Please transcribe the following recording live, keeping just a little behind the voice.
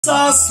It's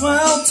a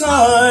swell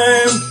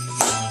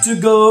time to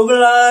go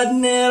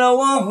gliding in a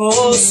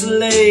one-horse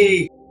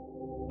sleigh.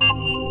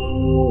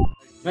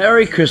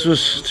 Merry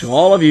Christmas to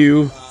all of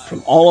you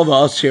from all of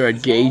us here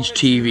at Gage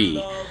TV.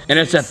 And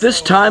it's at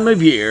this time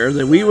of year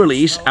that we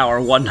release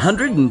our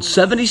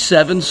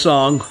 177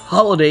 song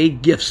holiday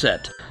gift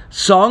set,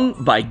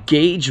 sung by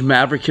Gage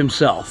Maverik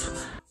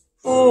himself.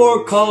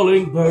 4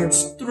 calling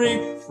birds,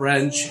 3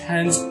 French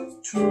hens,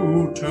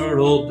 2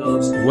 turtle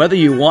doves, Whether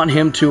you want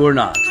him to or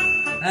not.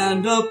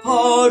 and a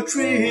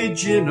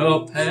partridge in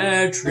a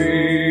pear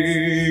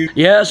tree.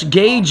 Yes,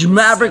 Gage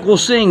Maverik will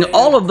sing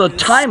all of the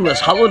timeless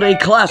holiday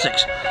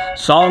classics.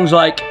 Songs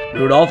like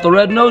Rudolph the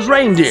Red-Nosed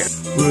Reindeer,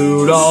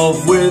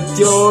 Rudolph, with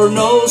your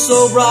nose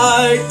so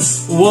bright,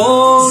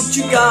 won't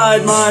you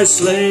guide my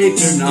sleigh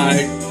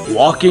tonight?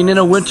 Walking in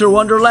a Winter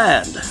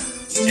Wonderland,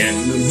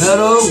 In the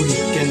meadow we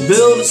can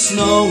build a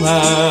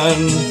snowman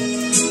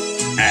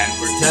and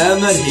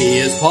pretend that he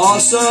is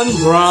Parson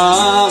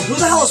Brown. Who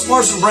the hell is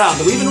Parson Brown?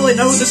 Do we even really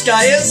know who this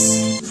guy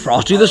is?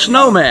 Frosty the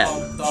Snowman,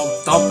 Thump,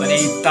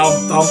 thumpity,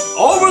 thump, thump,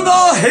 over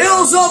the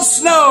hills of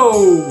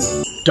snow.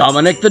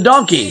 Dominic the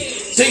Donkey,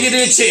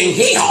 Tiggity-ting,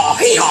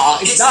 hee-haw,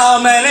 it's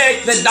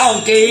Dominic the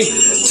donkey.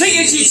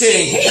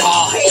 Tiggity-ting,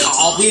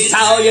 hee-haw, the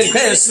Italian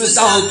Christmas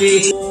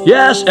donkey.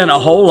 yes, and a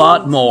whole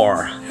lot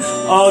more.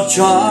 A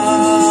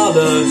child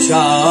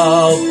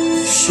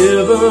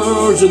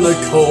shivers in the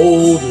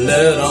cold.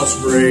 Let us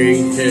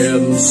bring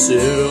him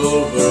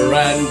silver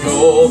and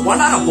gold. Why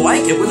not a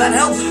blanket? Would that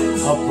help?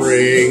 I'll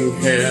bring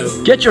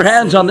him. Get your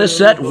hands on this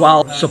set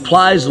while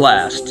supplies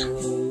last.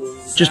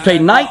 Just pay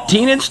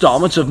 19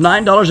 installments of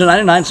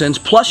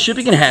 $9.99 plus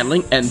shipping and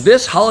handling, and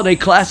this holiday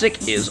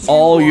classic is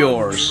all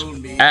yours.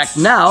 Act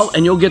now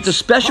and you'll get the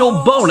special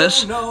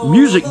bonus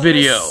music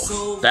video.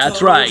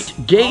 That's right,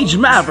 Gage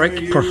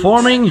Maverik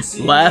performing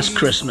Last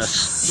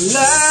Christmas.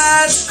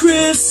 Last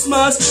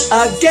Christmas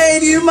I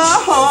gave you my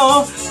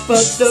heart,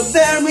 but the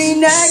very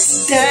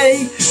next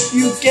day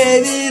you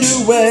gave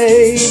it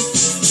away.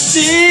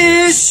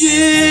 This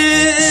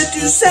year,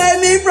 to save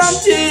me from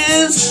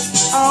tears,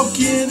 I'll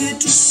give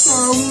it to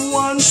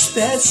someone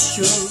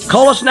special.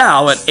 Call us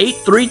now at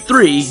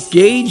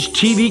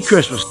 833-GageTV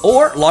Christmas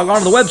or log on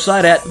to the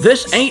website at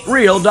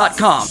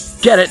thisain'treal.com.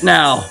 Get it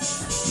now.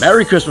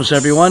 Merry Christmas,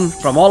 everyone,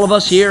 from all of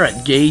us here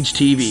at Gage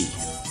TV.